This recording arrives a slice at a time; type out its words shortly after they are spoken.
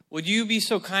Would you be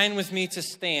so kind with me to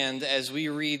stand as we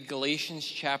read Galatians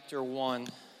chapter 1,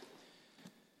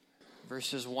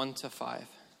 verses 1 to 5.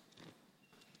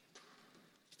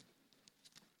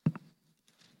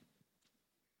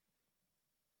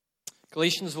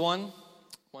 Galatians 1,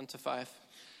 1 to 5.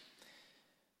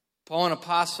 Paul, an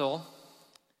apostle,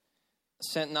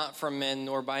 sent not from men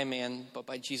nor by man, but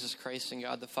by Jesus Christ and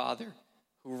God the Father,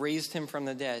 who raised him from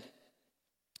the dead,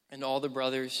 and all the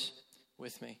brothers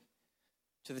with me.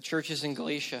 To the churches in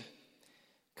Galatia,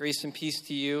 grace and peace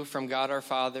to you from God our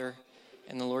Father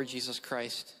and the Lord Jesus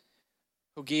Christ,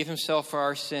 who gave himself for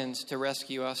our sins to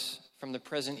rescue us from the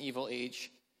present evil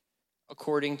age,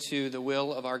 according to the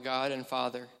will of our God and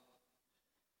Father,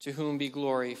 to whom be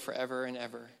glory forever and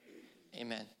ever.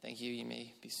 Amen. Thank you. You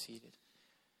may be seated.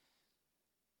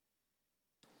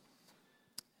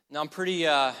 Now I'm pretty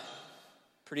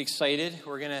excited.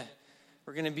 We're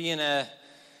gonna be in a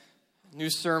new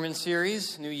sermon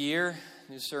series, new year,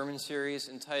 new sermon series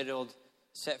entitled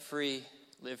 "Set Free,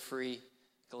 Live Free,"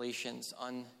 Galatians,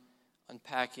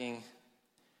 unpacking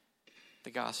the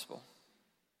gospel.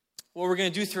 What we're going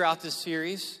to do throughout this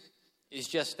series is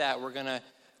just that. We're going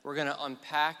to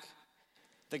unpack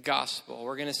the gospel.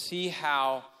 We're going to see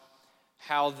how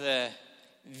the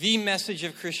message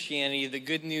of Christianity, the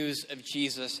good news of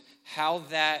Jesus, how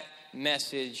that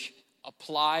message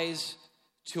applies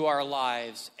to our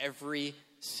lives every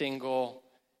single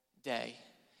day.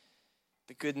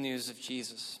 The good news of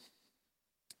Jesus.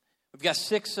 We've got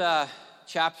 6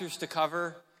 chapters to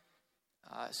cover,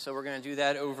 so we're going to do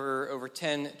that over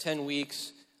 10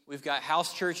 weeks. We've got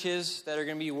house churches that are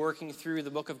going to be working through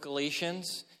the book of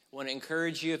Galatians. I want to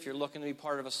encourage you, if you're looking to be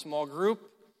part of a small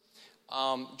group,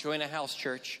 join a house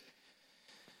church.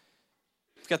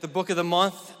 We've got the book of the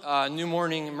month, New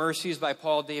Morning Mercies by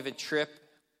Paul David Tripp.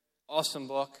 Awesome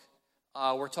book.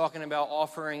 We're talking about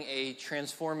offering a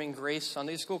Transforming Grace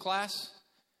Sunday school class.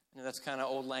 I know that's kind of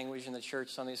old language in the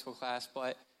church Sunday school class,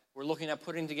 but we're looking at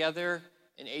putting together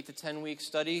an 8 to 10 week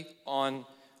study on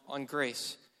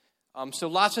grace. So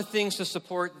lots of things to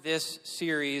support this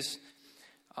series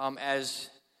as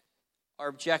our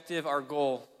objective, our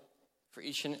goal for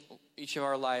each of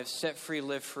our lives. Set free,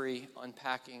 live free,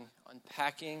 unpacking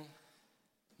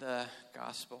the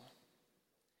gospel.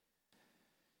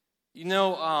 You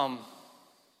know,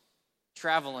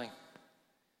 traveling,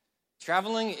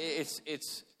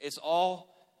 it's all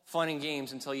fun and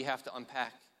games until you have to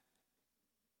unpack.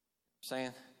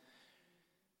 Saying,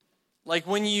 like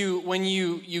when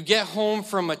you get home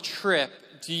from a trip,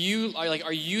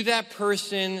 are you that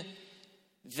person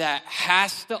that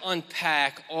has to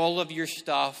unpack all of your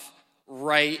stuff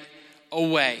right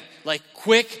away? Like,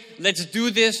 quick, let's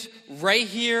do this right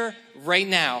here, right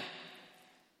now.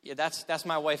 Yeah, that's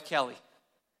my wife, Kelly.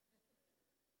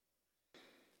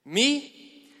 Me,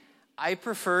 I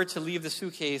prefer to leave the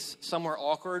suitcase somewhere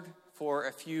awkward for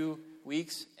a few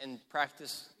weeks and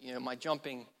practice, my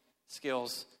jumping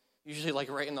skills, usually like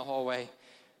right in the hallway.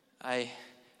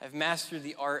 I've mastered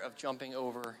the art of jumping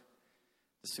over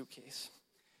the suitcase.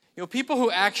 People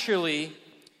who actually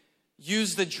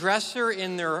use the dresser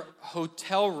in their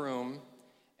hotel room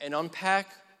and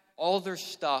unpack all their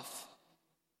stuff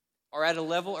are at a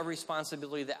level of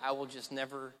responsibility that I will just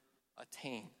never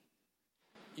attain.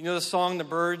 You know the song, The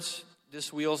Byrds,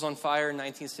 This Wheel's on Fire,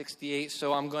 1968,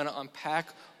 so I'm going to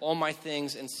unpack all my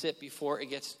things and sit before it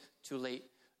gets too late.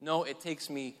 No, it takes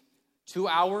me 2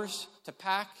 hours to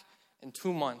pack and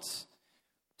 2 months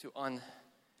to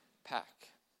unpack.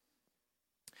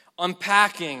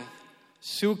 Unpacking,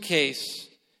 suitcase,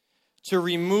 to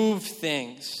remove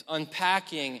things,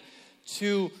 unpacking,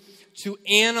 to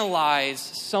analyze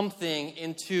something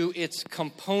into its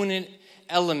component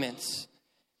elements.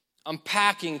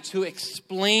 Unpacking, to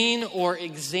explain or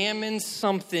examine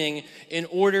something in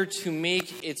order to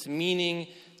make its meaning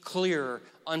clearer.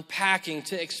 Unpacking,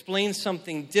 to explain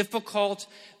something difficult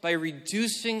by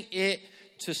reducing it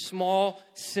to small,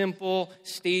 simple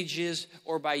stages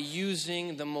or by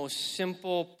using the most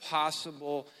simple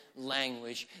possible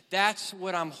language. That's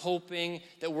what I'm hoping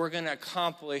that we're going to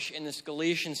accomplish in this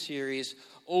Galatians series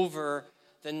over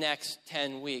the next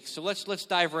 10 weeks. So let's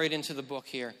dive right into the book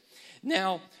here.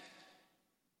 Now,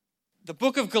 the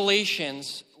book of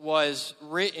Galatians was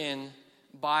written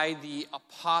by the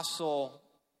Apostle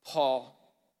Paul.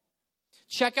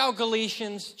 Check out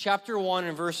Galatians chapter 1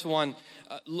 and verse 1.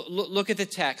 Look at the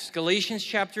text. Galatians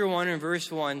chapter 1 and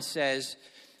verse 1 says,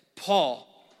 Paul.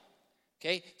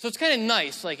 Okay, so it's kind of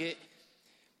nice.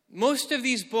 Most of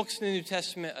these books in the New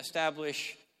Testament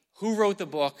establish who wrote the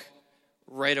book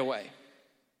right away.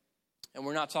 And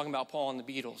we're not talking about Paul and the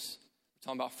Beatles. We're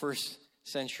talking about first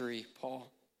century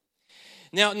Paul.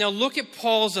 Now look at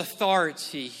Paul's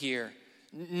authority here.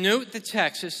 Note the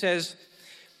text. It says,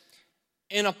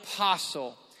 an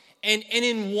apostle. And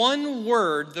in one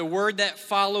word, the word that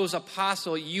follows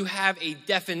apostle, you have a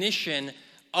definition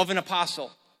of an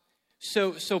apostle.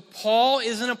 So Paul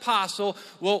is an apostle.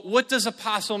 Well, what does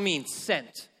apostle mean?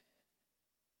 Sent.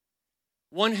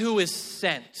 One who is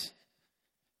sent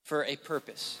for a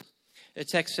purpose. The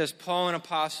text says, Paul, an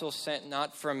apostle, sent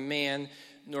not from man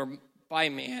nor by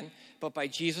man, but by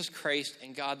Jesus Christ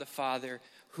and God the Father,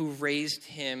 who raised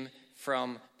him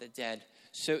from the dead.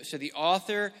 So the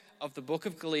author of the book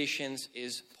of Galatians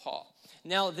is Paul.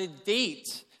 Now, the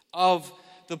date of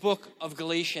the book of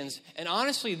Galatians, and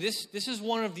honestly, this is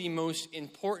one of the most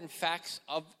important facts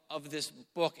of this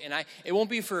book, and it won't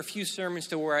be for a few sermons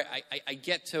to where I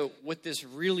get to what this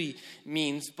really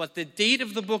means, but the date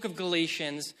of the book of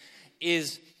Galatians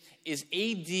is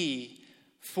AD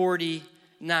 49.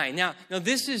 Now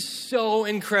this is so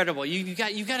incredible. You got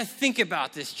to think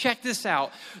about this. Check this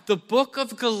out. The book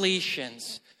of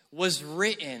Galatians was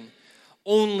written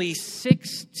only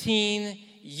 16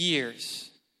 years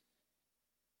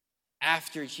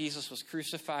after Jesus was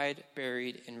crucified,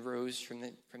 buried, and rose from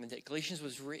the dead. Galatians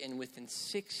was written within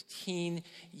 16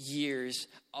 years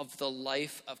of the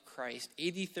life of Christ.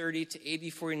 AD 30 to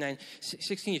AD 49,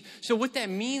 16 years. So what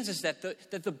that means is that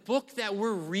the book that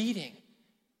we're reading,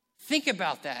 think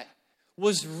about that,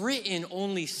 was written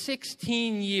only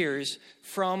 16 years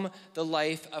from the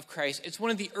life of Christ. It's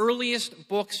one of the earliest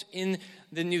books in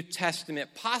the New Testament,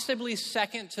 possibly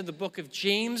second to the book of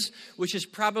James, which is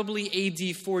probably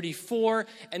AD 44,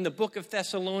 and the book of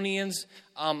Thessalonians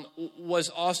was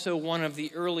also one of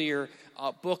the earlier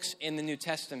books in the New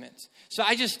Testament. So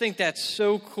I just think that's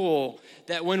so cool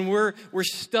that when we're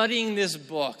studying this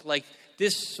book, like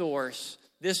this source,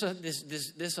 this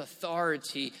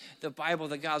authority, the Bible,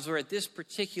 the God's Word, this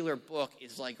particular book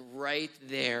is like right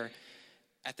there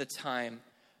at the time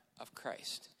of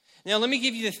Christ. Now, let me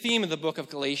give you the theme of the book of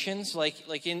Galatians,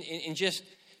 like in just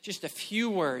a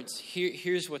few words.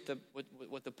 Here's what the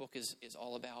book is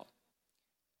all about.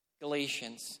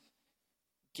 Galatians,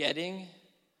 getting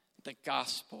the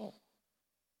gospel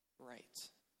right.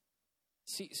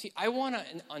 See, I want to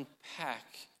unpack.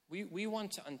 We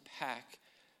want to unpack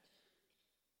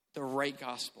the right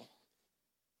gospel,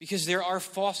 because there are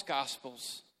false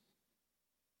gospels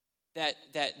that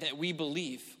we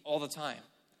believe all the time.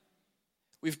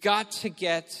 We've got to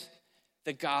get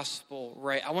the gospel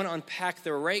right. I want to unpack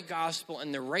the right gospel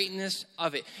and the rightness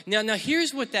of it. Now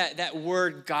here's what that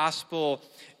word gospel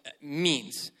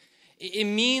means. It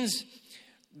means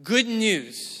good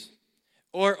news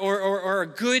or a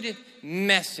good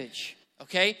message,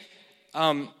 okay?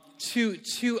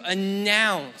 To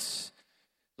announce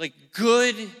like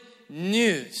good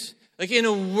news. Like in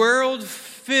a world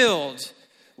filled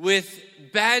with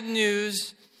bad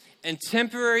news and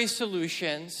temporary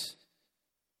solutions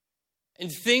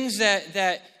and things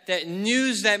that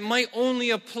news that might only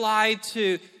apply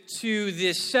to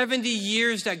the 70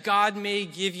 years that God may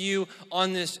give you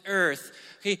on this earth.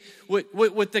 Okay,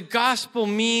 what the gospel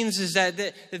means is that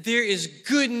there is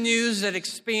good news that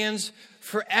expands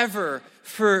forever,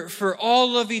 for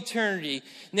all of eternity.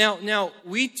 Now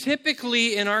we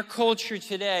typically in our culture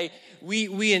today,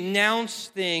 we announce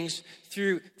things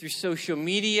through social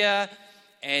media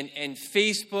and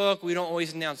Facebook. We don't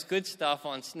always announce good stuff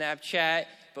on Snapchat,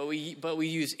 but we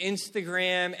use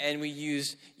Instagram and we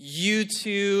use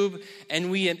YouTube,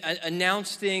 and we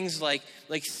announce things like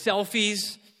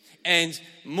selfies and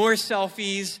more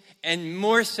selfies and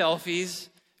more selfies,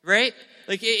 right?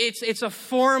 Like it's a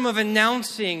form of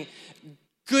announcing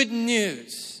good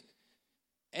news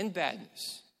and bad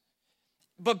news.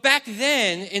 But back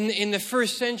then, in the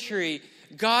first century,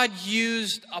 God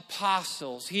used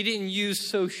apostles. He didn't use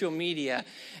social media.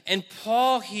 And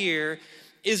Paul here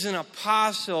is an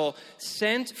apostle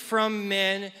sent from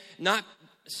men, not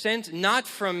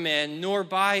from men, nor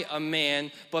by a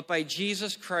man, but by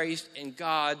Jesus Christ and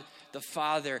God the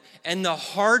Father. And the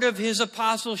heart of his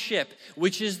apostleship,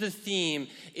 which is the theme,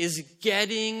 is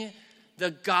getting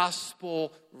the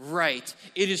gospel right.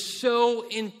 It is so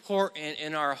important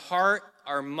in our heart,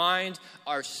 our mind,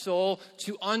 our soul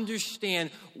to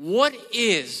understand what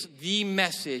is the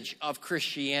message of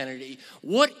Christianity.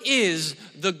 What is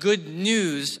the good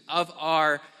news of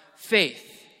our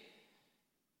faith?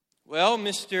 Well,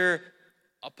 Mr.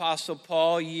 Apostle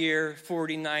Paul, year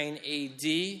 49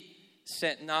 AD,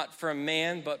 sent not from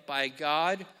man, but by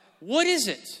God. What is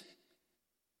it?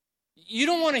 You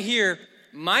don't want to hear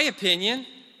my opinion.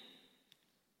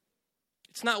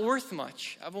 It's not worth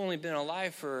much. I've only been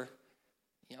alive for,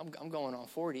 I'm going on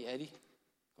 40, Eddie.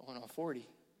 Going on 40.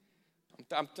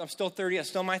 I'm still 30. I'm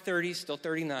still in my 30s, still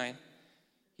 39.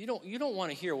 You don't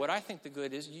want to hear what I think the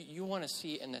good is. You want to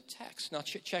see it in the text. Now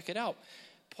check it out.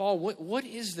 Paul, what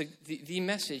is the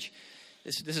message?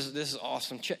 This is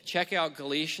awesome. Check out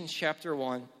Galatians chapter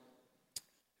 1,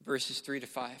 verses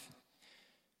 3-5.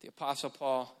 The Apostle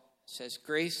Paul says,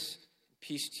 "Grace and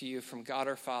peace to you from God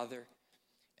our Father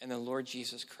and the Lord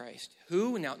Jesus Christ."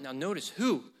 Who? Now notice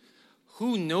who.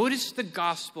 Who? Notice the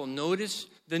gospel. Notice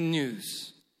the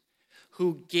news.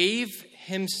 Who gave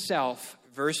himself,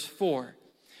 verse 4,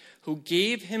 who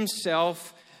gave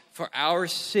himself for our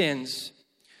sins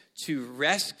to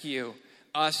rescue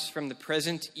us from the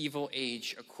present evil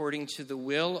age, according to the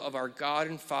will of our God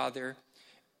and Father.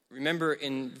 Remember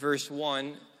in verse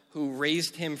 1, who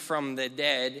raised him from the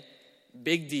dead,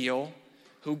 big deal.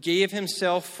 Who gave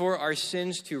himself for our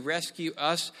sins to rescue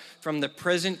us from the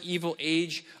present evil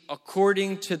age,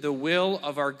 according to the will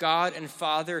of our God and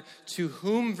Father, to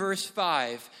whom, verse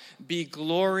 5, be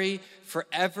glory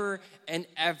forever and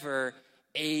ever.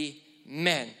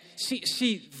 Amen.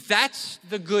 See, that's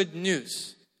the good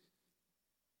news.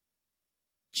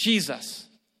 Jesus.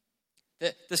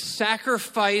 The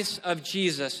sacrifice of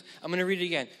Jesus. I'm going to read it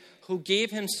again. Who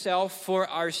gave himself for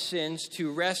our sins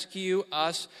to rescue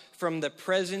us from the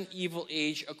present evil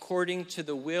age, according to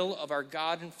the will of our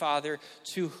God and Father,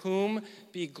 to whom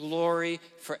be glory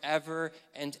forever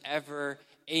and ever.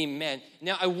 Amen.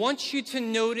 Now, I want you to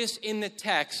notice in the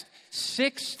text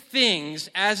 6 things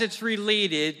as it's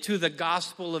related to the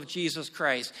gospel of Jesus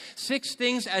Christ. 6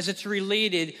 things as it's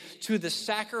related to the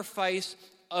sacrifice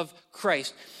of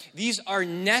Christ. These are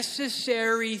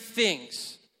necessary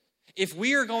things. If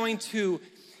we are going to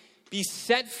be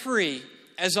set free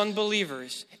as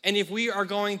unbelievers, and if we are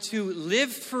going to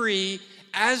live free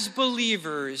as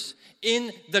believers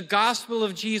in the gospel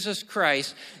of Jesus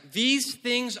Christ, these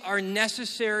things are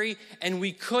necessary, and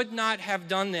we could not have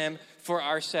done them for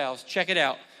ourselves. Check it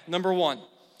out. Number 1,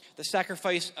 the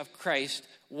sacrifice of Christ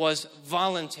was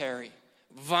voluntary.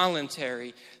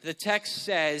 Voluntary. The text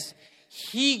says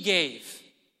he gave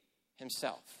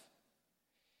himself.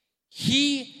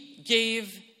 He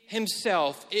gave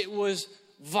himself. It was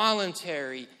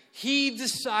voluntary. He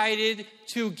decided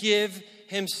to give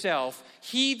himself.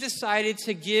 He decided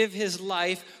to give his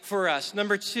life for us.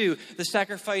 Number 2, the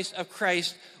sacrifice of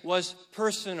Christ was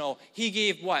personal. He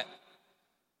gave what?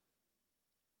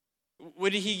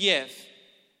 What did he give?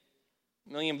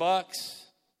 $1 million?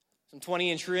 Some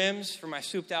 20-inch rims for my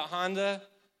souped-out Honda?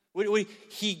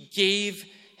 He gave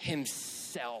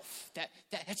himself.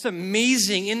 That's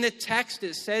amazing. In the text,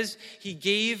 it says he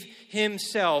gave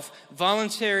himself.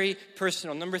 Voluntary,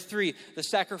 personal. Number 3, the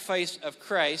sacrifice of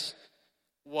Christ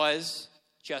was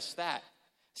just that.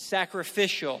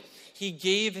 Sacrificial. He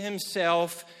gave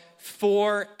himself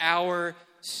for our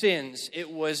sins. It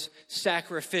was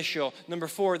sacrificial. Number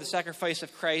 4, the sacrifice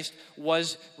of Christ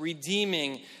was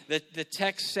redeeming. The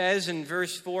text says in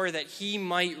verse 4 that he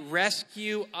might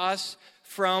rescue us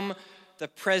from the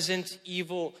present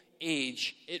evil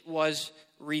age. It was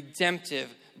redemptive.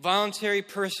 Voluntary,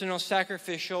 personal,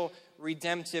 sacrificial,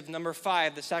 redemptive. Number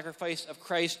 5, the sacrifice of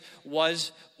Christ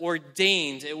was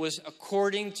ordained. It was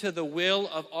according to the will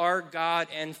of our God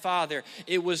and Father.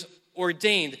 It was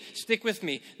ordained. Stick with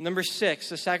me. Number 6,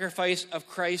 the sacrifice of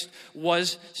Christ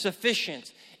was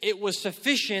sufficient. It was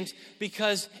sufficient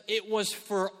because it was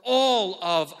for all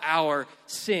of our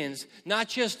sins, not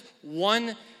just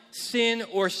one sin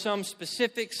or some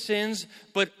specific sins,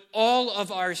 but all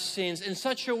of our sins, in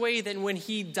such a way that when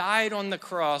he died on the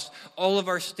cross, all of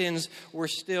our sins were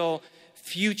still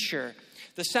future.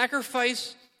 The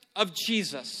sacrifice of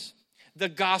Jesus, the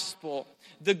gospel,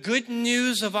 the good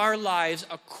news of our lives,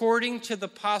 according to the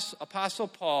Apostle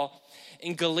Paul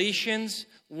in Galatians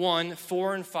 1,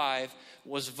 4 and 5,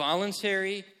 was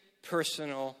voluntary,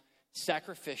 personal,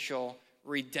 sacrificial,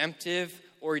 redemptive,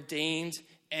 ordained,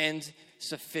 and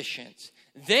sufficient.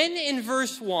 Then in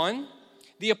verse 1,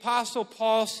 the Apostle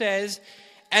Paul says,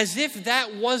 as if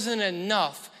that wasn't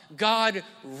enough, God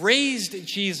raised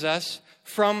Jesus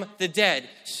from the dead.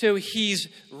 So he's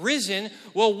risen.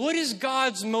 Well, what is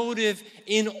God's motive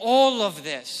in all of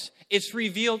this? It's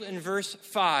revealed in verse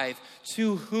 5.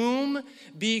 To whom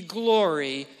be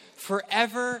glory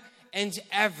forever and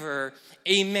ever.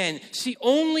 Amen. See,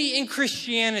 only in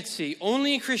Christianity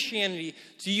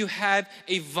do you have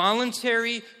a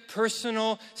voluntary,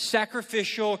 personal,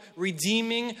 sacrificial,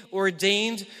 redeeming,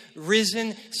 ordained,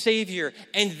 risen Savior.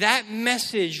 And that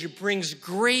message brings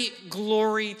great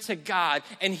glory to God.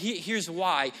 And here's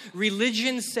why.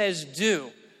 Religion says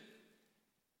do.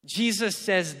 Jesus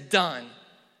says done.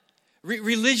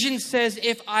 Religion says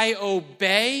if I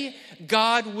obey,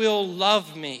 God will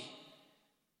love me.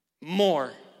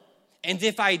 more. And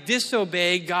if I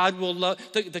disobey, God will love.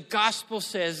 The gospel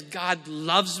says God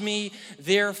loves me,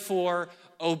 therefore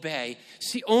obey.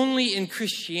 See, only in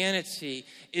Christianity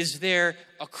is there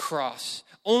a cross.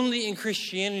 Only in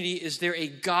Christianity is there a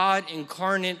God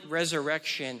incarnate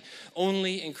resurrection.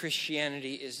 Only in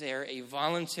Christianity is there a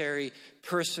voluntary,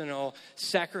 personal,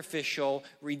 sacrificial,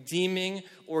 redeeming,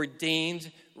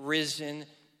 ordained, risen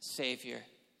Savior.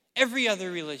 Every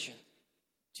other religion,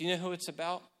 do you know who it's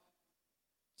about?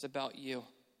 It's about you.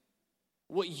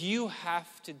 What you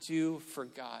have to do for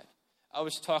God. I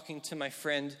was talking to my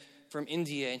friend from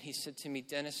India, and he said to me,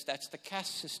 Dennis, that's the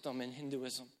caste system in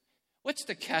Hinduism. What's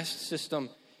the caste system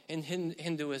in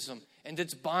Hinduism? And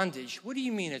it's bondage. What do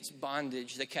you mean it's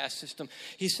bondage, the caste system?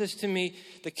 He says to me,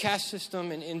 the caste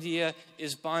system in India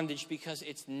is bondage because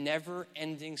it's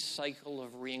never-ending cycle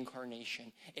of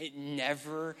reincarnation. It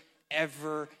never,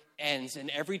 ever ends.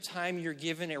 And every time you're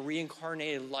given a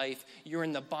reincarnated life, you're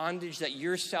in the bondage that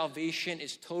your salvation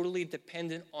is totally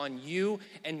dependent on you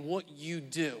and what you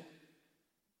do.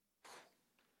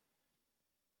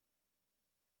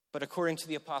 But according to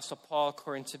the Apostle Paul,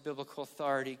 according to biblical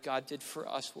authority, God did for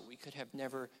us what we could have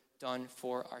never done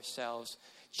for ourselves.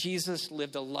 Jesus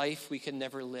lived a life we could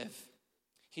never live.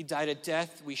 He died a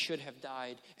death we should have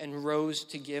died and rose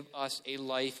to give us a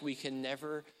life we can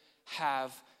never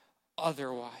have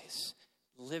otherwise.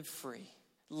 Live free.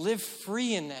 Live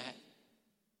free in that.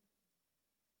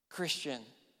 Christian,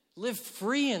 live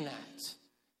free in that.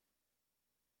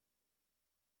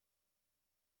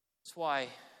 That's why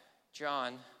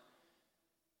John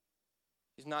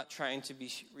is not trying to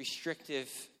be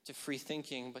restrictive to free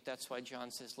thinking, but that's why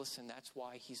John says, listen, that's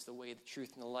why he's the way, the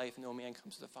truth, and the life. No man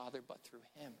comes to the Father but through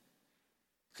him.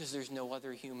 Because there's no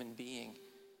other human being,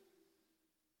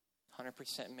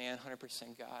 100% man,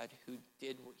 100% God, who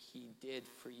did what he did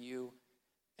for you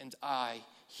and I.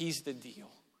 He's the deal.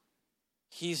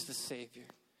 He's the Savior.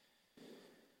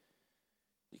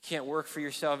 You can't work for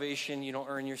your salvation. You don't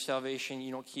earn your salvation.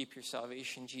 You don't keep your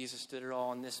salvation. Jesus did it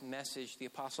all. And this message, the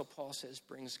Apostle Paul says,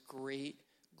 brings great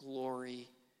glory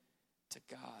to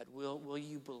God. Will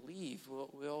you believe?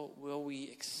 Will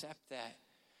we accept that?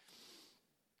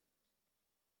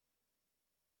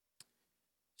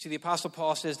 See, the Apostle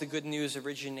Paul says the good news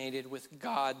originated with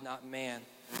God, not man.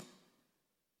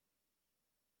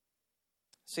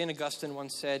 St. Augustine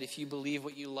once said, if you believe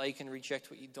what you like and reject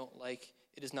what you don't like,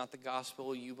 it is not the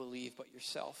gospel you believe, but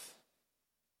yourself.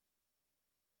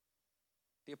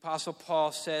 The Apostle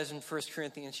Paul says in 1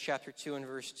 Corinthians chapter 2 and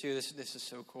verse 2, this is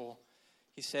so cool.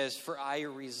 He says, for I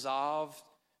resolved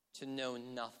to know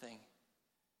nothing.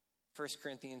 1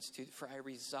 Corinthians 2, for I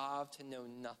resolved to know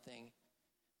nothing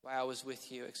while I was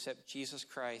with you except Jesus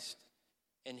Christ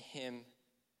and him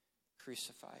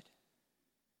crucified.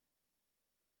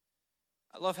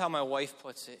 I love how my wife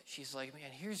puts it. She's like,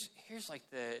 man, here's like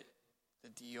the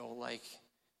deal. Like,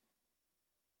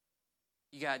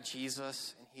 you got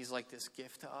Jesus, and he's like this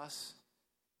gift to us.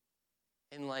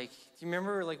 And like, do you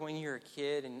remember like when you were a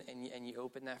kid and you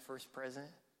opened that first present?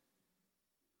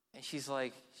 And she's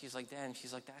like, Dan,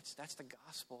 she's like, that's the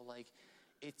gospel. Like,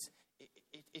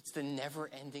 it's the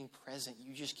never-ending present.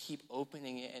 You just keep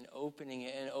opening it and opening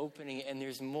it and opening it, and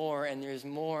there's more and there's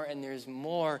more and there's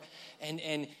more. And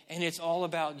it's all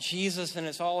about Jesus, and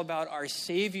it's all about our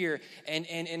Savior, and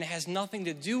it has nothing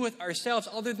to do with ourselves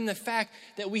other than the fact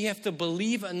that we have to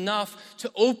believe enough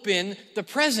to open the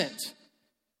present.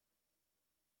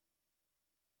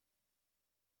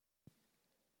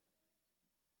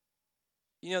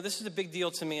 You know, this is a big deal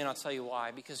to me, and I'll tell you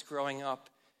why. Because growing up,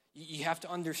 you have to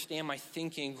understand my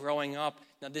thinking growing up.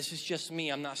 Now, this is just me.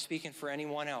 I'm not speaking for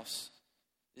anyone else.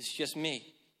 This is just me.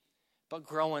 But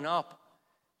growing up,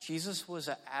 Jesus was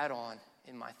an add-on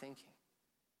in my thinking.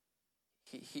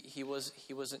 He was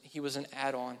an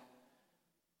add-on.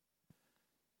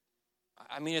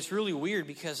 I mean, it's really weird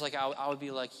because, like, I would be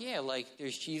like, yeah, like,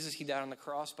 there's Jesus. He died on the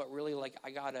cross. But really, like,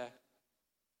 I gotta,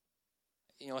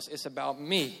 you know, it's about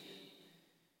me.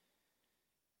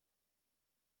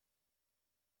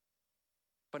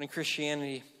 But in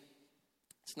Christianity,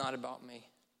 it's not about me.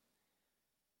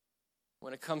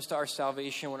 When it comes to our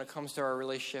salvation, when it comes to our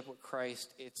relationship with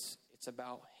Christ, it's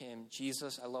about him.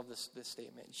 Jesus, I love this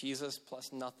statement. Jesus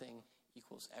plus nothing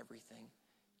equals everything.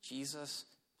 Jesus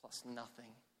plus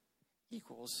nothing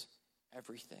equals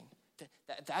everything.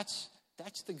 That's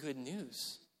the good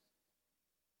news.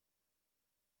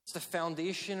 It's the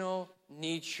foundational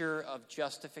nature of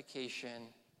justification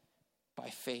by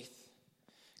faith.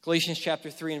 Galatians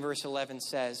chapter 3 and verse 11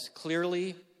 says,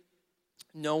 clearly,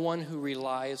 no one who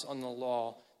relies on the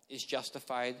law is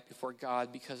justified before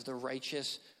God because the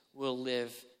righteous will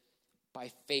live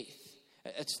by faith.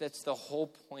 That's the whole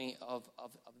point of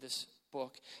this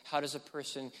book. How does a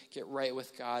person get right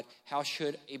with God? How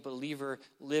should a believer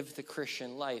live the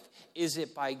Christian life? Is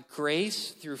it by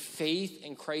grace through faith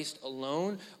in Christ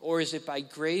alone, or is it by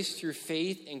grace through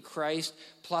faith in Christ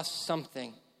plus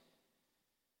something?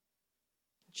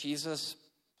 Jesus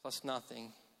plus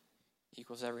nothing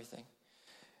equals everything.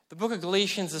 The book of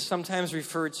Galatians is sometimes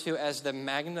referred to as the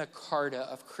Magna Carta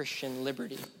of Christian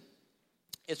liberty.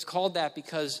 It's called that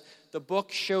because the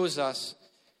book shows us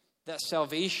that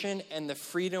salvation and the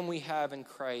freedom we have in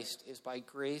Christ is by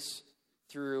grace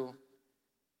through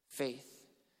faith.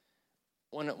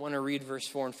 I want to read verse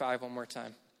 4 and 5 one more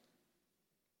time.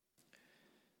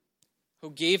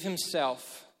 Who gave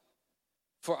himself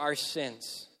for our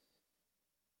sins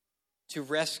to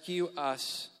rescue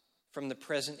us from the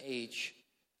present age,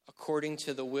 according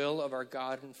to the will of our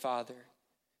God and Father,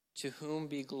 to whom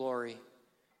be glory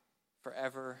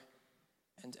forever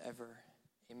and ever.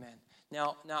 Amen.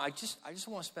 Now, I just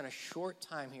want to spend a short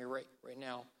time here right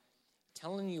now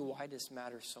telling you why this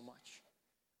matters so much.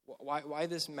 Why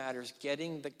this matters,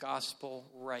 getting the gospel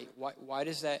right. Why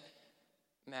does that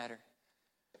matter?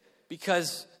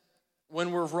 Because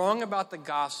when we're wrong about the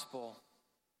gospel,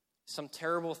 some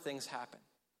terrible things happen.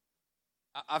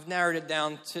 I've narrowed it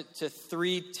down to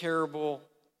 3 terrible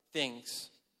things.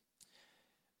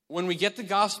 When we get the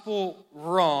gospel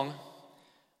wrong,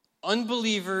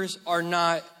 unbelievers are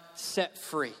not set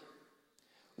free.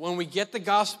 When we get the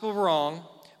gospel wrong,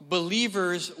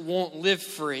 believers won't live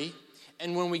free.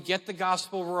 And when we get the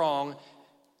gospel wrong,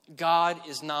 God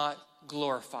is not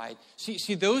glorified.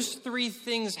 See, those 3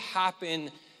 things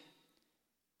happen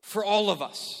for all of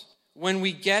us. When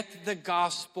we get the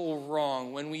gospel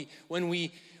wrong, when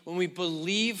we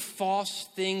believe false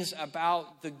things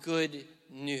about the good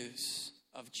news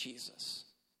of Jesus.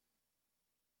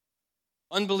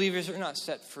 Unbelievers are not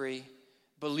set free.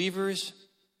 Believers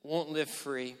won't live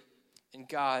free. And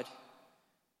God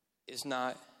is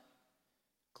not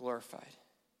glorified.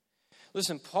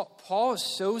 Listen, Paul is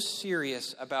so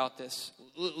serious about this.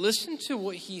 Listen to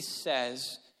what he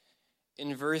says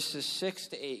in verses 6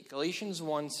 to 8. Galatians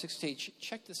 1, 6 to 8.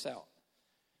 Check this out.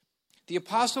 The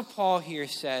Apostle Paul here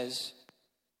says,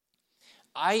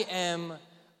 I am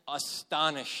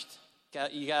astonished.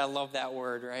 You got to love that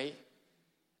word, right?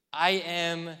 I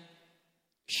am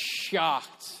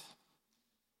shocked.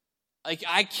 Like,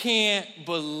 I can't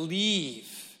believe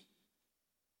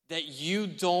that you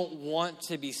don't want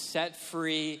to be set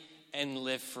free and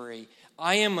live free.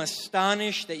 I am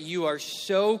astonished that you are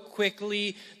so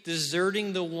quickly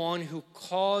deserting the one who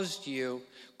called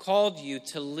you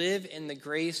to live in the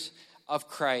grace of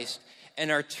Christ and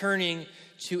are turning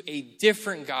to a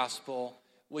different gospel,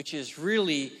 which is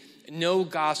really no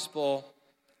gospel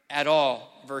at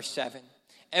all. Verse 7.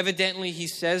 Evidently, he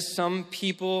says some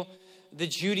people, the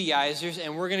Judaizers,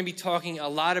 and we're going to be talking a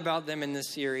lot about them in this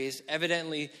series.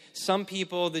 Evidently, some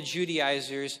people, the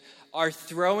Judaizers, are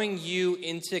throwing you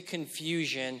into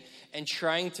confusion and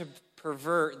trying to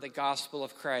pervert the gospel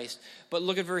of Christ. But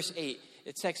look at verse 8.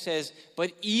 The text says,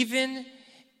 but even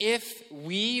if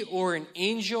we or an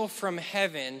angel from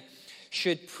heaven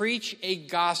should preach a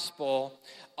gospel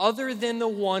other than the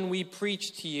one we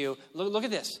preach to you. Look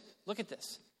at this. Look at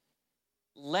this.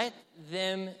 Let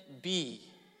them be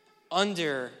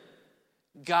under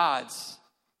God's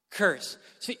curse.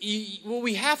 So what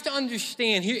we have to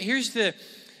understand, here's the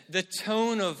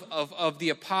tone of the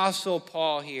Apostle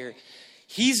Paul here.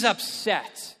 He's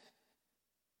upset.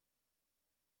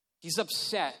 He's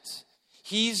upset.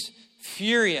 He's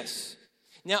furious.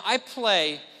 Now, I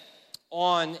play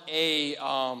on a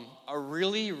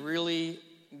really, really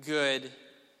good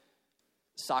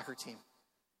soccer team.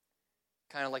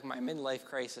 Kind of like my midlife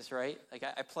crisis, right? Like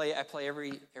I play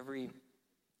every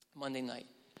Monday night.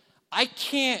 I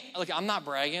can't, I'm not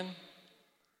bragging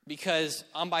because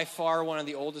I'm by far one of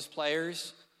the oldest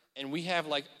players, and we have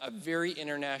a very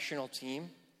international team,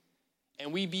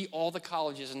 and we beat all the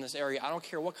colleges in this area. I don't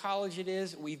care what college it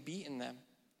is, we've beaten them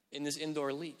in this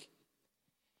indoor league.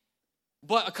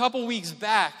 But a couple weeks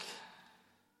back,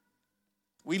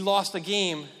 we lost a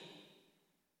game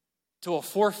to a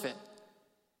forfeit.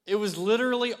 It was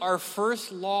literally our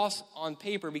first loss on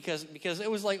paper because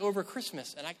it was over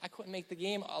Christmas, and I couldn't make the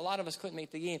game. A lot of us couldn't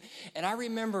make the game. And I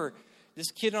remember this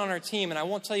kid on our team, and I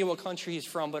won't tell you what country he's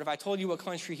from, but if I told you what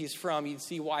country he's from, you'd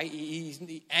see why he's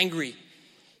angry.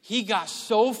 He got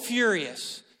so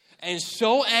furious and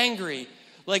so angry.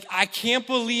 I can't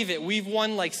believe it. We've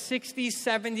won 60,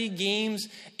 70 games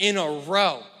in a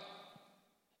row.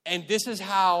 And this is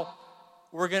how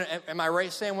we're going to, am I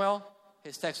right, Samuel?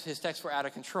 His texts were out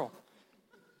of control.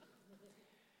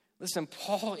 Listen,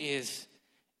 Paul is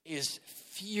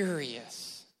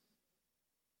furious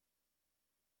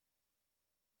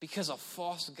because a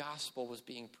false gospel was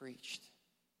being preached.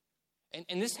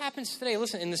 And this happens today.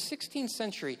 Listen, in the 16th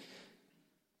century,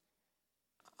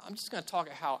 I'm just going to talk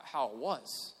about how it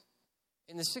was.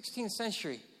 In the 16th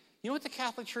century, you know what the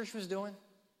Catholic Church was doing?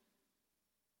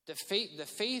 The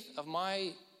faith of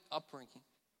my upbringing.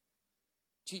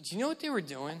 Do you know what they were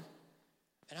doing?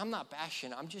 And I'm not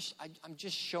bashing. I'm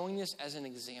just showing this as an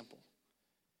example.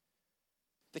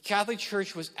 The Catholic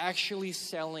Church was actually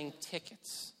selling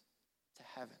tickets to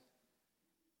heaven.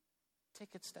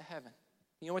 Tickets to heaven.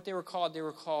 You know what they were called? They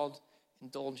were called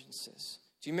indulgences.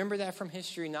 Do you remember that from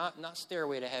history? Not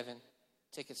Stairway to Heaven,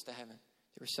 tickets to heaven.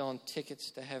 They were selling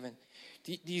tickets to heaven.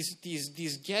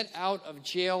 These get out of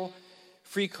jail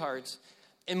free cards.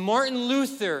 And Martin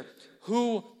Luther,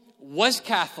 who was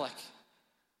Catholic,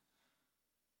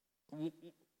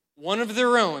 one of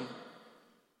their own,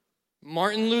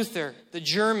 Martin Luther, the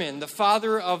German, the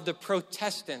father of the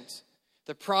Protestant,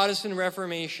 the Protestant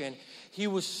Reformation, he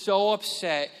was so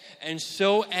upset and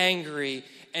so angry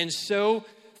and so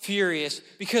furious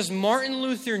because Martin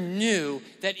Luther knew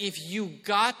that if you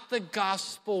got the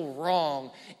gospel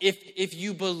wrong, if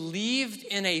you believed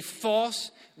in a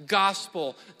false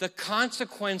gospel, the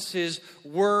consequences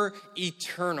were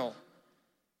eternal.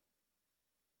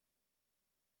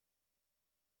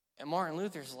 And Martin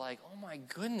Luther's like, oh my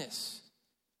goodness,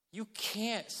 you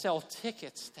can't sell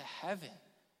tickets to heaven.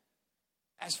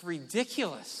 That's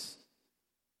ridiculous.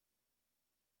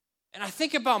 And I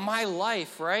think about my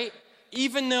life, right?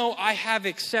 Even though I have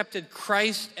accepted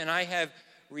Christ and I have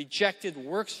rejected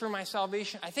works for my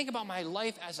salvation, I think about my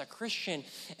life as a Christian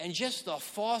and just the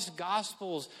false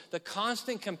gospels, the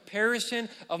constant comparison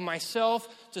of myself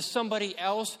to somebody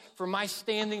else for my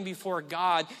standing before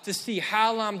God to see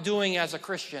how I'm doing as a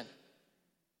Christian.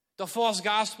 The false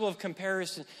gospel of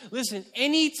comparison. Listen,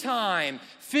 anytime,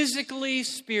 physically,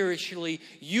 spiritually,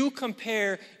 you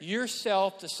compare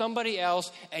yourself to somebody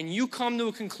else and you come to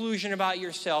a conclusion about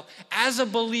yourself, as a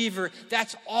believer,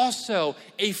 that's also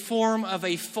a form of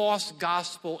a false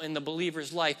gospel in the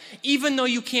believer's life, even though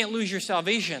you can't lose your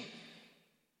salvation.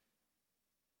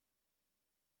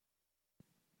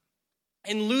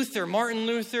 And Luther, Martin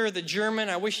Luther, the German,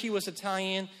 I wish he was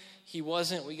Italian. He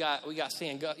wasn't. We got we got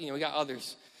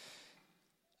others.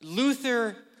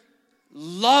 Luther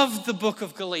loved the book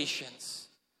of Galatians.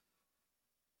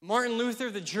 Martin Luther,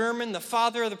 the German, the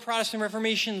father of the Protestant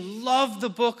Reformation, loved the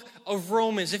book of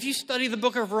Romans. If you study the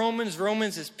book of Romans,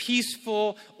 Romans is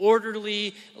peaceful,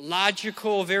 orderly,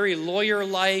 logical, very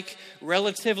lawyer-like,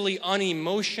 relatively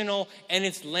unemotional, and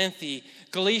it's lengthy.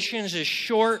 Galatians is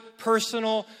short,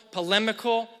 personal,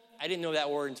 polemical. I didn't know that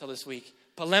word until this week.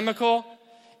 Polemical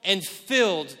and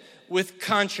filled with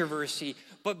controversy.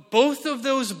 But both of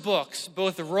those books,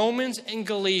 both Romans and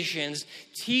Galatians,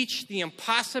 teach the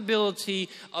impossibility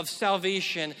of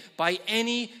salvation by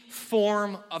any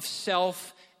form of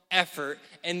self-effort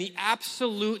and the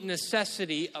absolute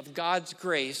necessity of God's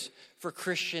grace for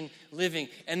Christian living.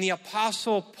 And the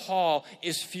Apostle Paul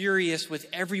is furious with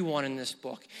everyone in this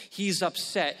book. He's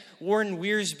upset. Warren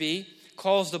Wiersbe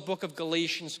calls the book of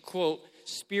Galatians, quote,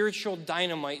 spiritual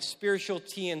dynamite, spiritual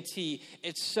TNT.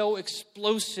 It's so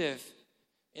explosive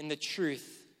in the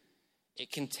truth it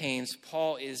contains.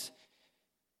 Paul is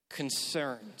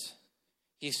concerned.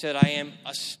 He said, I am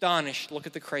astonished, look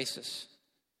at the crisis,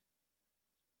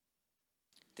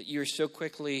 that you are so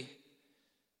quickly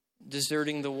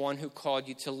deserting the one who called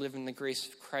you to live in the grace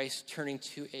of Christ, turning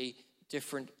to a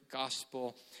different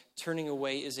gospel. Turning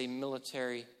away is a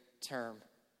military term.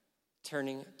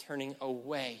 Turning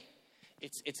away.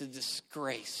 It's a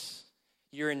disgrace.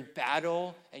 You're in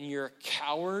battle and you're a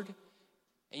coward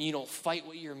and you don't fight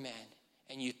with your men,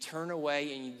 and you turn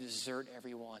away and you desert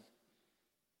everyone.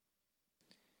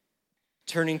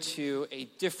 Turning to a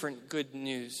different good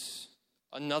news,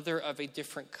 another of a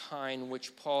different kind,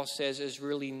 which Paul says is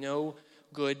really no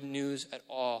good news at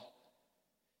all.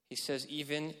 He says,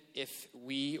 even if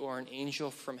we or an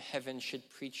angel from heaven should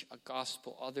preach a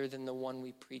gospel other than the one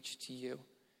we preach to you,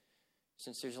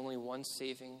 since there's only one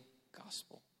saving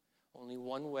gospel, only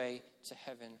one way to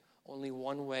heaven, only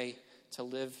one way to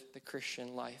live the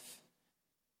Christian life.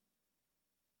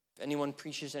 If anyone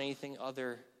preaches anything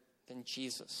other than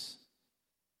Jesus,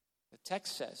 the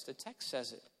text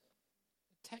says it.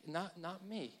 Not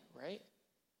me, right?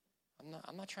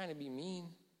 I'm not trying to be mean.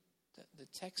 The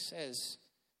text says,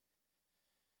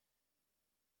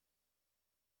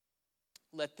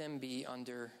 let them be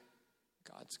under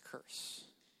God's curse.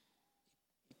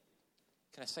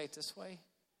 Can I say it this way?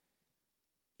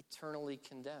 Eternally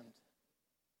condemned.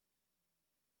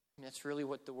 That's really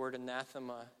what the word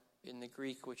anathema in the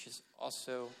Greek, which is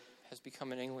also has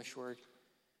become an English word.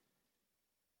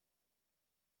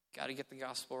 Got to get the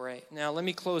gospel right. Now, let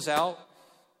me close out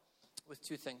with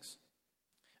two things.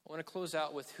 I want to close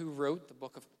out with who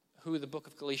the book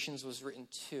of Galatians was written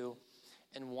to,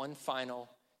 and one final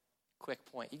quick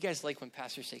point. You guys like when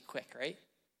pastors say quick, right?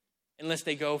 Unless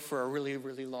they go for a really,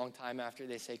 really long time after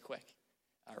they say quick.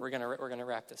 We're gonna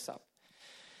wrap this up.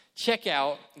 Check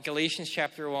out Galatians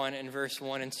chapter 1 and verse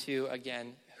 1 and 2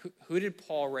 again. Who did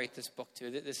Paul write this book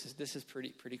to? This is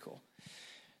pretty cool.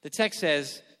 The text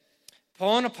says,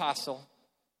 Paul, an apostle,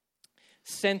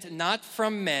 sent not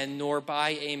from men nor by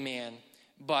a man,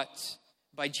 but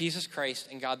by Jesus Christ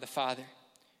and God the Father,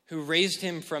 who raised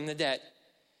him from the dead.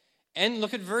 And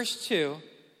look at verse 2.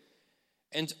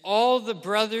 And all the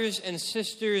brothers and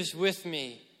sisters with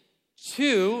me.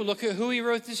 Look at who he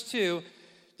wrote this to.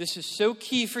 This is so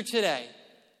key for today.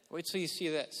 Wait till you see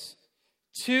this.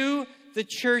 To the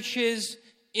churches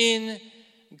in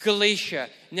Galatia.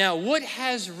 Now, what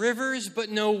has rivers but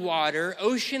no water,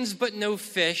 oceans but no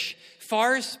fish,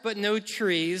 forests but no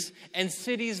trees, and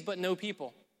cities but no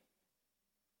people?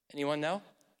 Anyone know?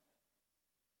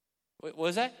 What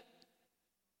was that?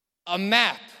 A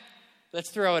map.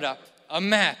 Let's throw it up. A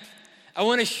map. I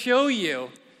want to show you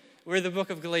where the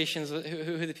book of Galatians,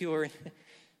 who the people were in.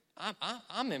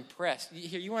 I'm impressed.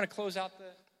 Here, you want to close out the...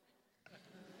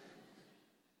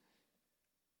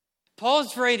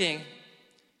 Paul's writing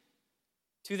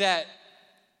to that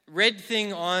red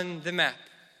thing on the map.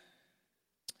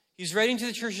 He's writing to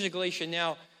the churches of Galatia.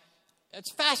 Now,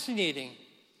 that's fascinating.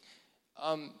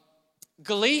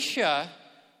 Galatia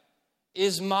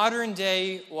is modern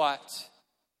day what?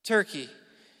 Turkey.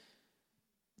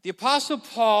 The Apostle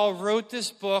Paul wrote this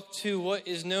book to what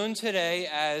is known today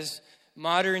as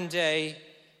modern day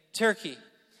Turkey.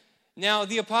 Now,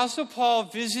 the Apostle Paul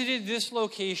visited this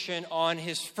location on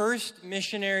his first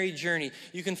missionary journey.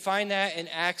 You can find that in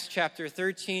Acts chapter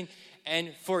 13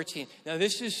 and 14. Now,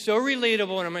 this is so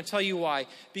relatable, and I'm going to tell you why.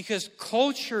 Because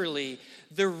culturally,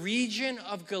 the region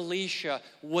of Galatia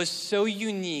was so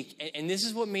unique, and this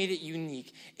is what made it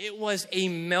unique. It was a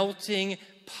melting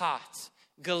pot.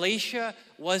 Galatia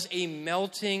was a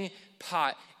melting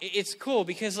pot. It's cool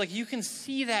because you can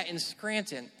see that in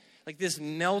Scranton, this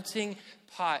melting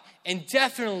pot. And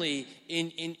definitely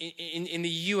in the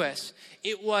U.S.,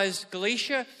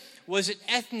 Galatia was an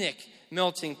ethnic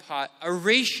melting pot, a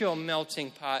racial melting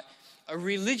pot, a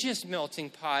religious melting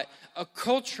pot, a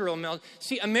cultural melting.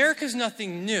 See, America's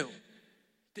nothing new.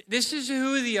 This is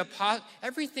who the apostle.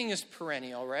 Everything is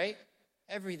perennial, right?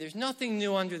 There's nothing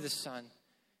new under the sun.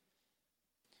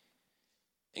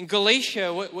 In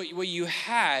Galatia, what you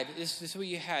had, this is what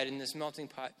you had in this melting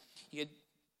pot. You had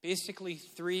basically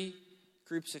three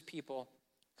groups of people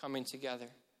coming together.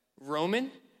 Roman,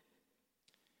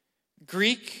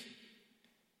 Greek,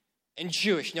 and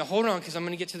Jewish. Now hold on, because I'm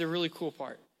going to get to the really cool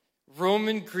part.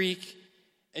 Roman, Greek,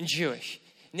 and Jewish.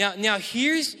 Now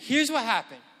here's what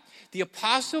happened. The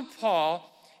Apostle Paul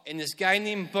and this guy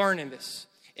named Barnabas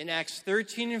in Acts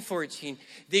 13 and 14,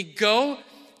 they go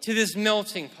to this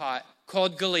melting pot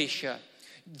called Galatia.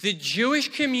 The Jewish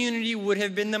community would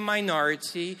have been the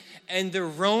minority, and the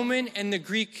Roman and the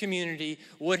Greek community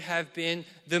would have been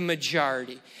the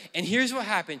majority. And here's what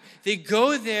happened. They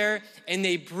go there and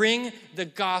they bring the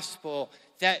gospel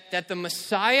that the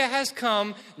Messiah has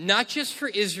come, not just for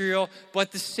Israel,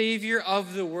 but the Savior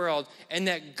of the world. And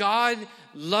that God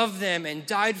loved them and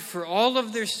died for all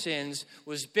of their sins,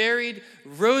 was buried,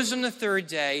 rose on the third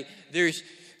day. There's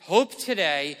hope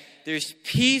today. There's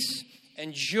peace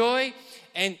and joy.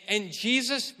 And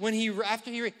Jesus,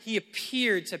 after he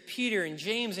appeared to Peter and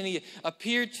James, and he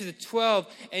appeared to the 12,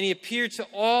 and he appeared to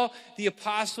all the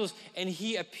apostles, and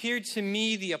he appeared to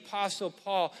me, the Apostle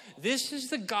Paul. This is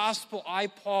the gospel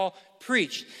Paul,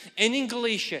 preached. And in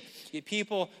Galatia, you had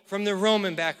people from the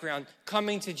Roman background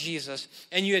coming to Jesus,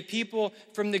 and you had people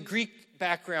from the Greek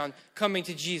background coming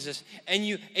to Jesus.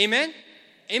 And amen?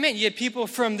 Amen. You had people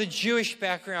from the Jewish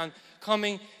background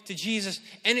coming to Jesus.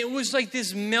 And it was like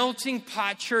this melting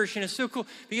pot church. And it's so cool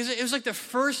because it was like the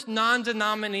first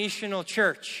non-denominational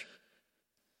church.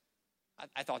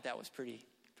 I thought that was pretty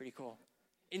cool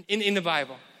in the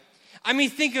Bible. I mean,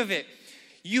 think of it.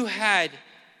 You had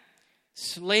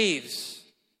slaves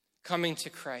coming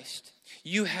to Christ.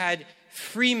 You had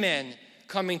free men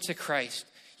coming to Christ.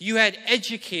 You had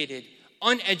educated,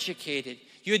 uneducated.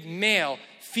 You had male,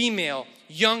 female,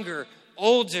 younger,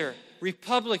 older,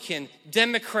 Republican,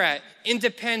 Democrat,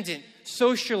 independent,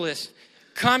 socialist,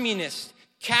 communist,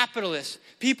 capitalist,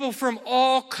 people from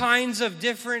all kinds of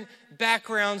different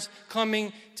backgrounds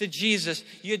coming to Jesus.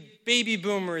 You had baby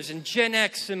boomers and Gen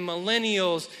X and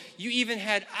millennials. You even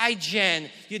had iGen.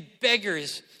 You had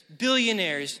beggars,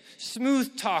 billionaires,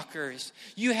 smooth talkers.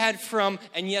 You had from,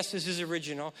 and yes, this is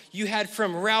original, you had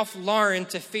from Ralph Lauren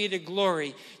to Faded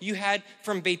Glory. You had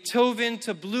from Beethoven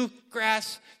to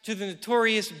bluegrass to the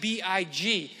Notorious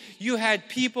B.I.G. You had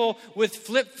people with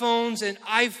flip phones and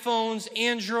iPhones,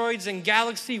 Androids and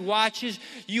Galaxy watches.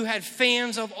 You had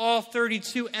fans of all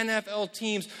 32 NFL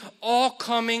teams all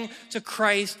coming to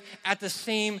Christ at the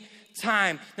same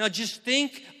time. Now just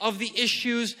think of the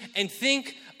issues and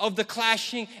think of the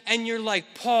clashing, and you're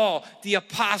like Paul, the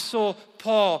Apostle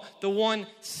Paul, the one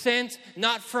sent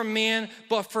not from man,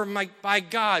 but by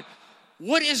God.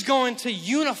 What is going to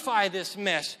unify this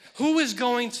mess? Who is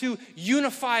going to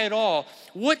unify it all?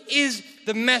 What is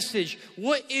the message?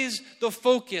 What is the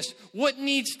focus? What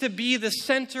needs to be the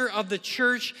center of the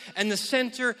church and the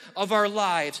center of our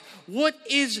lives? What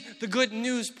is the good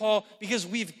news, Paul? Because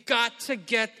we've got to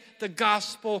get the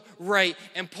gospel right.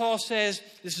 And Paul says,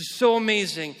 this is so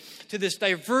amazing, to this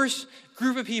diverse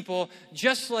group of people,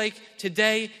 just like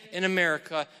today in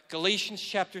America, Galatians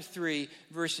chapter 3,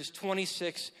 verses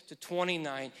 26 to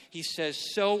 29, he says,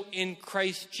 so in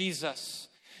Christ Jesus,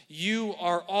 you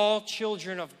are all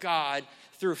children of God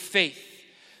through faith.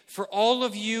 For all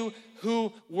of you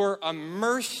who were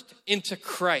immersed into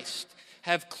Christ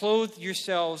have clothed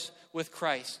yourselves with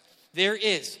Christ. There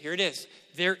is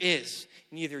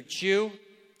neither Jew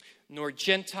nor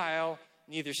Gentile,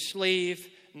 neither slave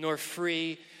nor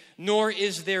free, nor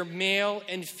is there male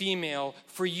and female,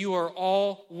 for you are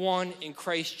all one in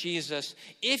Christ Jesus.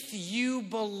 If you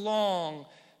belong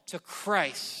to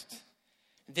Christ,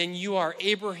 then you are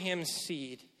Abraham's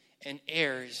seed and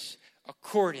heirs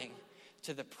according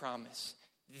to the promise.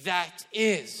 That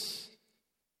is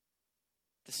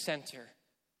the center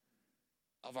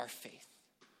of our faith.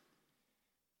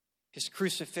 His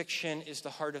crucifixion is the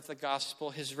heart of the gospel.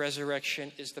 His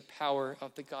resurrection is the power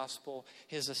of the gospel.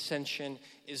 His ascension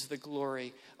is the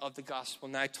glory of the gospel.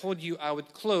 Now, I told you I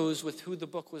would close with who the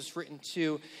book was written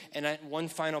to, and at one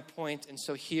final point, and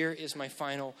so here is my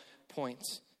final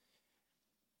point.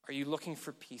 Are you looking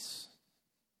for peace?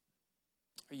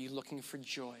 Are you looking for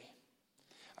joy?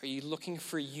 Are you looking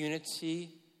for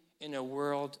unity in a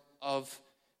world of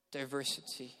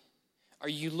diversity? Are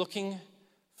you looking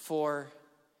for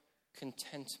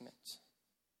contentment?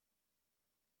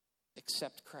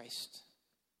 Accept Christ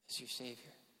as your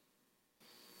Savior.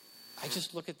 I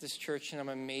just look at this church and I'm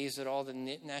amazed at all the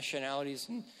nationalities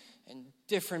and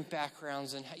different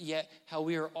backgrounds, and yet how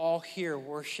we are all here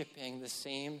worshiping the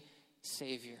same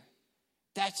Savior.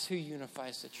 That's who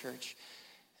unifies the church.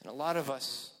 And a lot of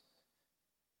us,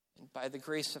 and by the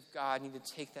grace of God, need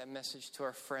to take that message to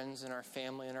our friends and our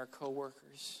family and our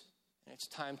coworkers. And it's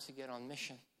time to get on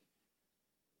mission.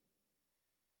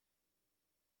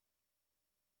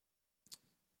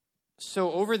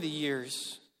 So over the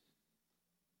years,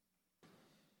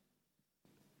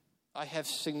 I have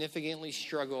significantly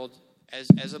struggled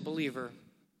as a believer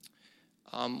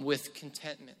with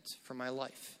contentment for my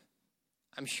life.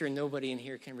 I'm sure nobody in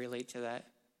here can relate to that.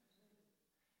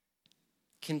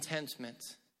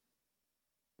 Contentment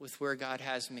with where God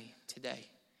has me today.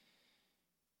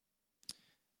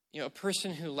 You know, a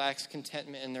person who lacks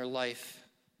contentment in their life,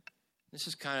 this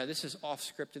is off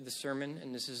scripted, the sermon,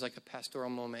 and this is like a pastoral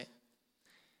moment.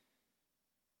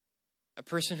 A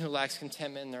person who lacks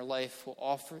contentment in their life will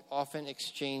often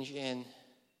exchange in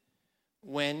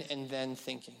when and then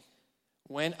thinking.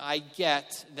 When I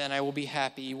get, then I will be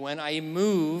happy. When I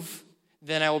move,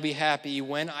 then I will be happy.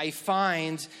 When I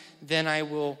find, then I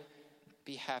will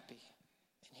be happy.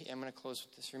 And I'm going to close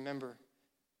with this. Remember,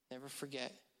 never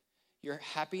forget, your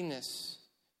happiness,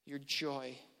 your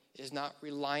joy is not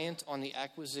reliant on the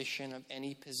acquisition of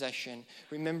any possession.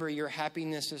 Remember, your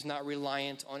happiness is not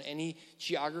reliant on any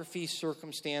geography,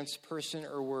 circumstance, person,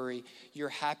 or worry. Your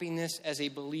happiness as a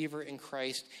believer in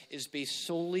Christ is based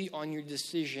solely on your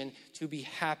decision to be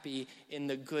happy in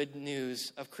the good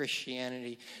news of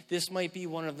Christianity. This might be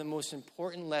one of the most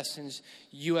important lessons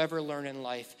you ever learn in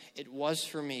life. It was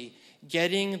for me.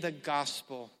 Getting the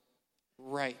gospel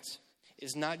right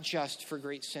is not just for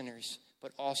great sinners,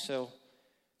 but also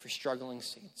for struggling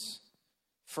saints.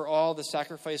 For all, the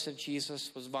sacrifice of Jesus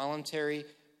was voluntary,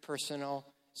 personal,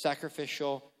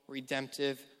 sacrificial,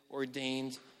 redemptive,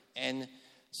 ordained, and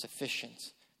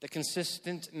sufficient. The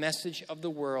consistent message of the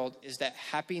world is that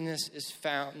happiness is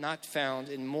not found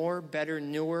in more, better,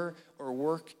 newer, or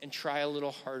work and try a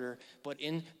little harder. But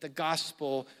in the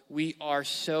gospel, we are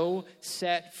so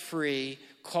set free,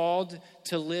 called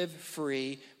to live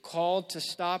free, called to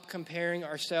stop comparing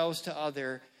ourselves to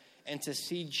others, and to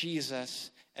see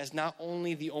Jesus as not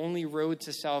only the only road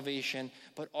to salvation,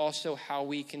 but also how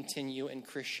we continue in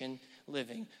Christian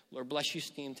living. Lord, bless you,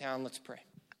 Steamtown. Let's pray.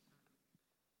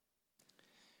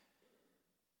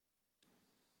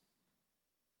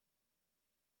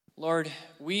 Lord,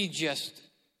 we just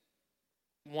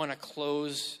want to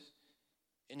close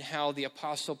in how the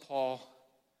Apostle Paul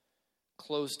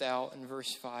closed out in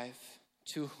verse 5.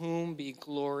 To whom be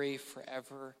glory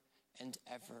forever and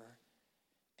ever.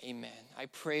 Amen. I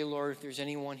pray, Lord, if there's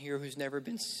anyone here who's never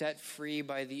been set free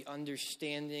by the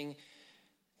understanding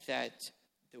that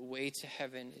the way to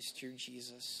heaven is through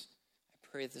Jesus, I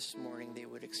pray this morning they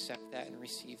would accept that and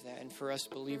receive that. And for us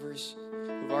believers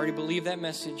who've already believed that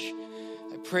message,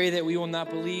 I pray that we will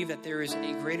not believe that there is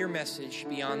a greater message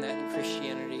beyond that in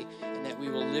Christianity, and that we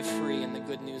will live free in the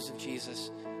good news of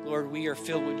Jesus. Lord, we are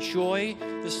filled with joy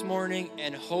this morning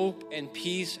and hope and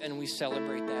peace, and we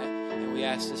celebrate that. And we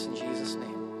ask this in Jesus'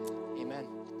 name.